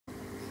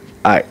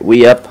Alright,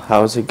 we up.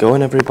 How's it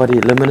going,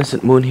 everybody?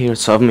 Luminescent Moon here.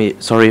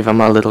 Sorry if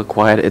I'm a little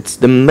quiet. It's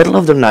the middle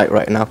of the night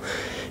right now.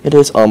 It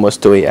is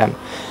almost 2 a.m.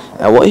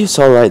 And what you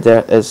saw right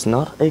there is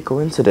not a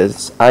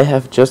coincidence. I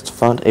have just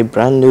found a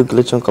brand new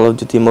glitch on Call of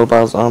Duty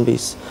Mobile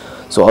Zombies.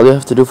 So all you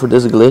have to do for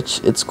this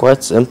glitch, it's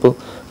quite simple,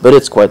 but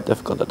it's quite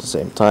difficult at the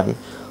same time.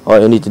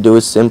 All you need to do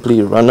is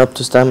simply run up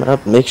to stamina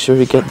up, make sure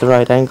you get the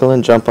right angle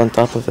and jump on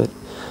top of it.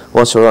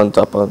 Once you're on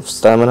top of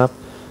stamina up,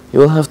 you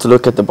will have to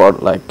look at the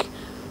board like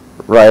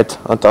right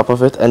on top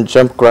of it and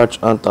jump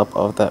crouch on top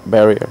of that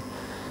barrier.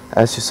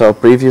 As you saw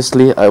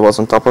previously, I was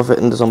on top of it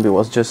and the zombie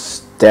was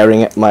just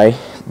staring at my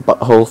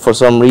butthole for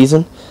some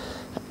reason.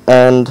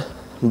 And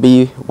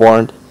be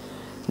warned,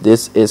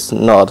 this is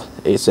not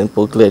a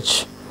simple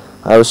glitch.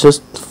 I was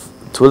just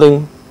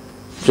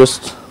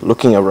just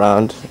looking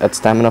around at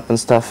stamina up and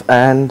stuff,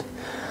 and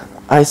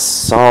I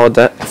saw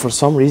that for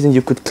some reason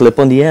you could clip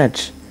on the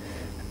edge.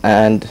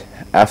 And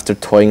after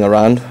toying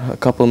around a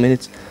couple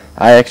minutes,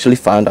 I actually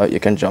found out you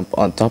can jump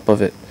on top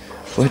of it,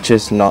 which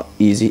is not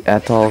easy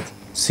at all.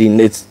 See,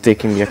 it's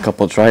taking me a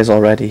couple tries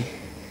already.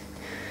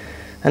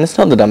 And it's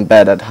not that I'm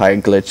bad at high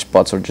glitch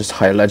spots or just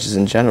high ledges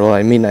in general.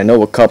 I mean, I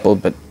know a couple,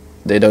 but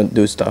they don't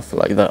do stuff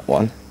like that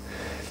one.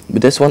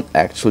 But this one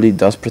actually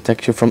does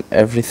protect you from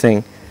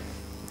everything.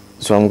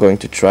 So I'm going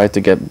to try to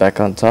get back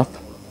on top.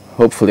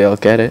 Hopefully I'll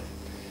get it.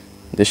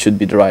 This should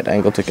be the right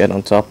angle to get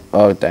on top.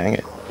 Oh, dang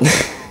it.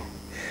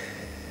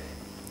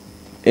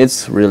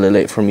 It's really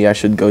late for me, I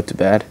should go to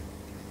bed.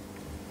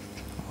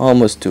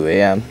 Almost 2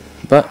 a.m.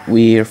 But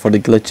we're here for the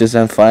glitches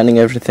and finding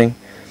everything.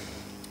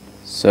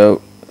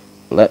 So,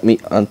 let me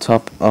on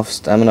top of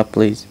stamina,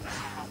 please.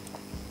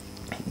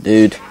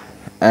 Dude.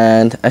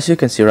 And as you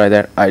can see right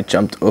there, I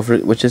jumped over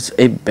it, which is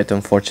a bit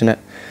unfortunate.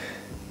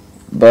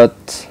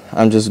 But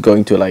I'm just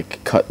going to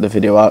like cut the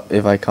video out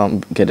if I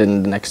can't get it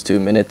in the next 2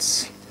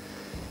 minutes.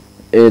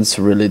 It's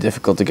really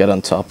difficult to get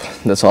on top,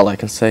 that's all I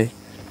can say.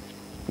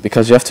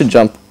 Because you have to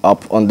jump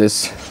up on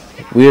this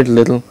weird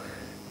little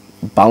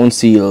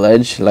bouncy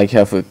ledge like you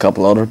have a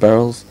couple other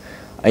barrels.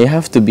 And you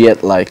have to be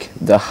at like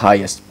the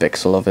highest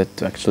pixel of it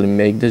to actually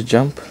make this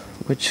jump,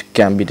 which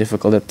can be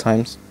difficult at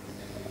times.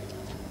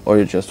 Or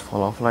you just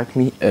fall off like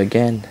me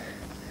again.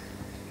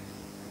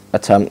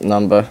 Attempt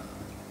number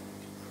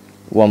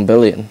 1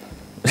 billion.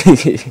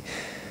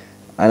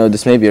 I know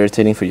this may be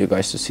irritating for you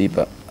guys to see,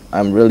 but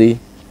I'm really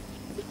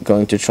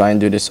going to try and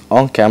do this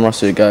on camera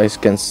so you guys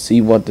can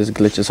see what this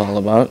glitch is all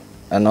about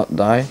and not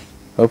die,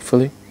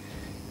 hopefully.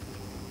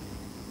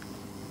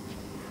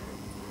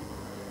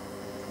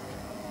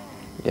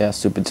 Yeah,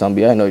 stupid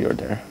zombie, I know you're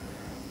there.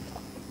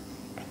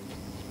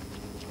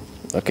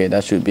 Okay,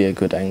 that should be a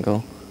good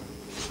angle.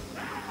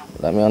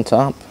 Let me on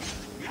top.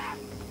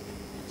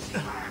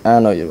 I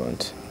know you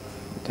won't.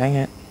 Dang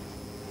it.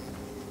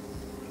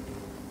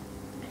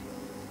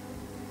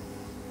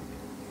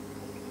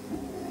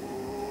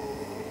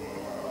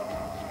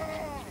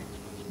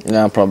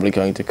 Yeah, I'm probably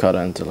going to cut it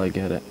until I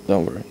get it.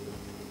 Don't worry.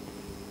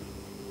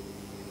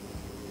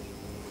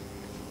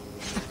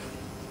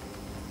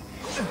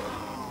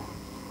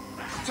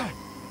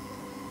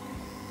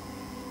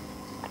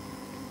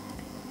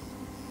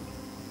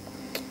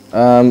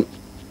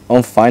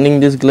 On finding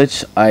this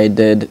glitch, I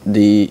did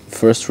the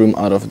first room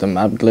out of the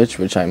map glitch,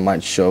 which I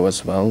might show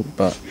as well.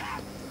 But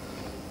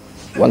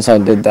once I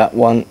did that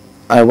one,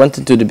 I went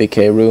into the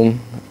BK room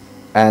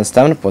and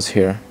stamina was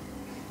here.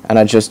 And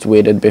I just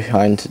waited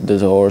behind the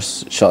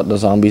doors, shot the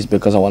zombies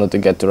because I wanted to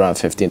get to round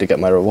 15 to get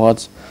my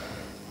rewards.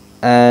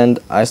 And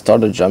I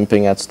started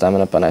jumping at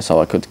stamina up and I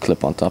saw I could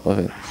clip on top of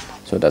it.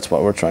 So that's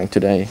what we're trying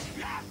today.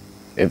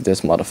 If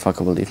this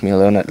motherfucker will leave me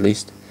alone at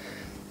least.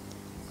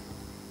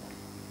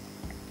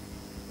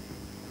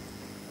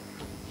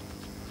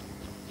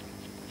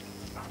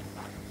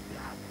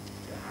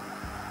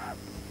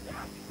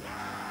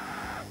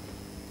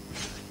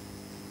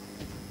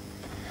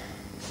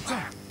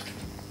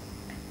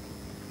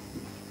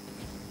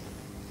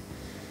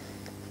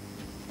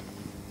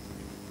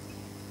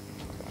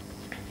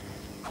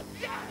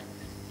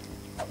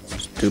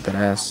 Stupid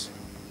ass.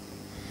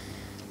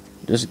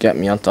 Just get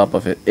me on top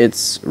of it.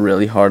 It's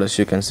really hard, as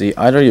you can see.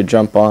 Either you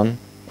jump on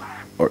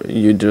or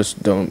you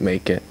just don't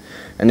make it.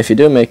 And if you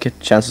do make it,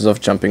 chances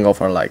of jumping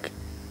off are like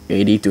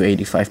 80 to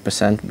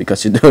 85%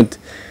 because you don't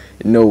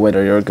know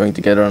whether you're going to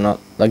get it or not.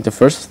 Like the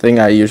first thing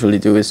I usually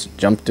do is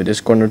jump to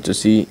this corner to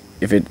see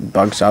if it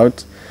bugs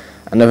out.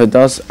 And if it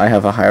does, I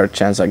have a higher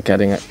chance at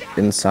getting it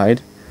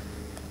inside.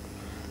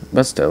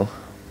 But still.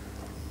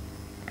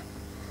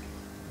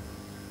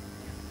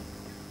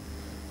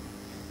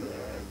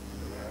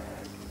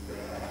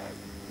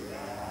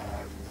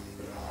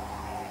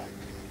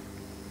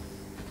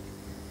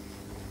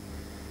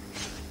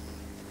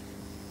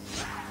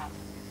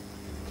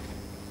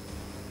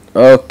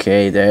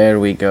 Okay,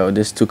 there we go.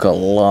 This took a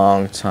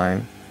long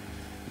time.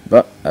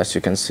 But as you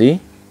can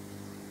see,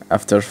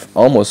 after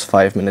almost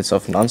 5 minutes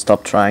of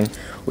non-stop trying,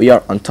 we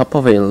are on top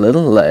of a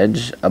little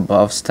ledge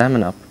above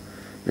stamina up.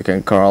 You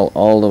can crawl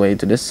all the way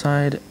to this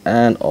side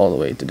and all the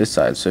way to this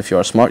side. So if you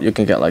are smart, you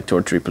can get like 2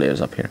 or 3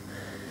 players up here.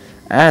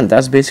 And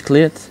that's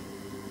basically it.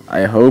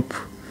 I hope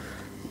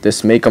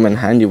this may come in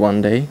handy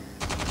one day.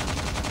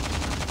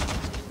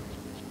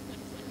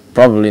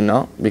 Probably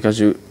not, because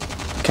you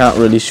can't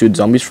really shoot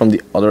zombies from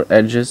the other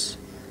edges.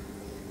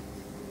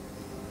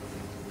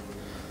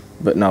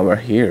 But now we're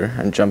here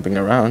and jumping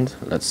around.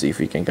 Let's see if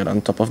we can get on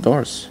top of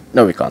doors.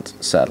 No, we can't,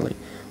 sadly.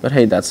 But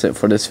hey, that's it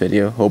for this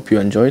video. Hope you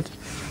enjoyed.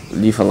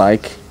 Leave a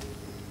like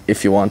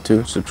if you want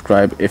to.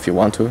 Subscribe if you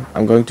want to.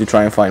 I'm going to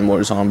try and find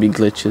more zombie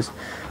glitches,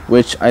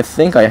 which I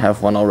think I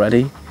have one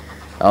already.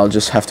 I'll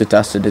just have to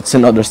test it. It's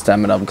another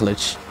stamina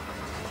glitch.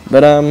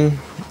 But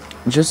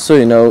just so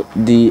you know,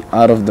 the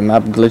out of the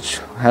map glitch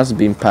has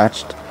been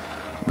patched.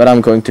 But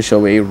I'm going to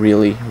show a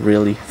really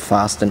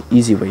fast and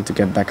easy way to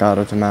get back out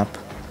of the map.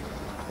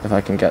 If I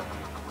can get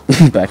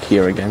back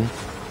here again.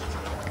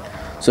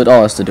 So it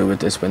all has to do with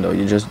this window.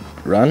 You just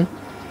run,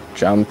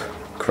 jump,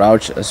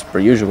 crouch as per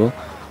usual.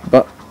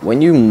 But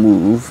when you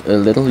move a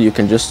little, you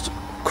can just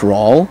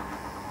crawl.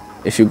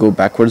 If you go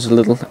backwards a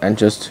little and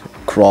just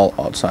crawl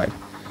outside.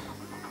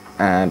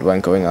 And when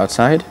going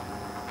outside,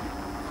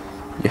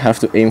 you have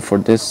to aim for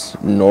this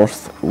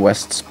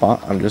northwest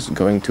spot. I'm just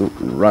going to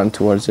run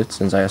towards it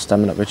since I have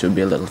stamina, which will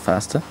be a little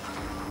faster.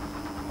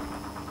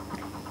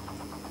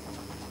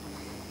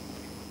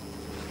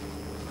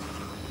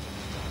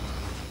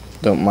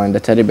 Don't mind the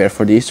teddy bear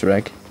for the Easter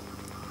egg.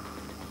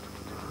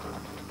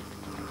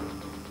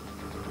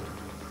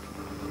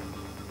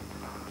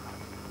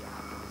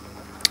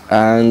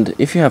 And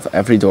if you have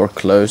every door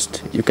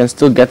closed, you can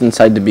still get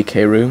inside the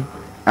BK room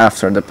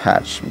after the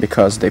patch,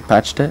 because they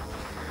patched it,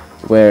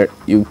 where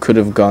you could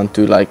have gone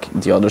to like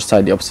the other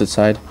side, the opposite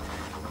side,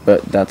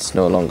 but that's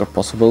no longer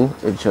possible.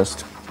 It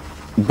just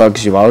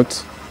bugs you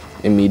out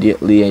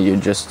immediately and you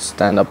just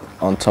stand up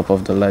on top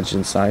of the ledge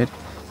inside.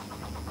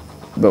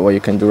 But what you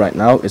can do right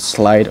now is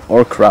slide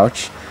or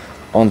crouch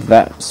on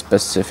that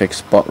specific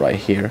spot right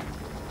here.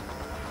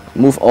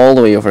 Move all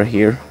the way over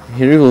here.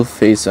 Here you will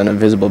face an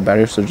invisible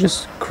barrier, so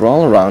just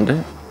crawl around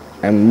it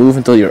and move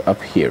until you're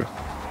up here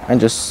and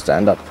just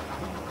stand up.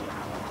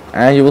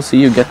 And you will see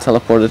you get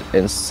teleported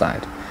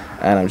inside.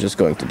 And I'm just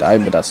going to die,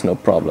 but that's no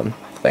problem.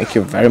 Thank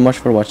you very much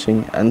for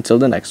watching. Until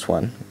the next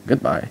one,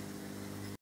 goodbye.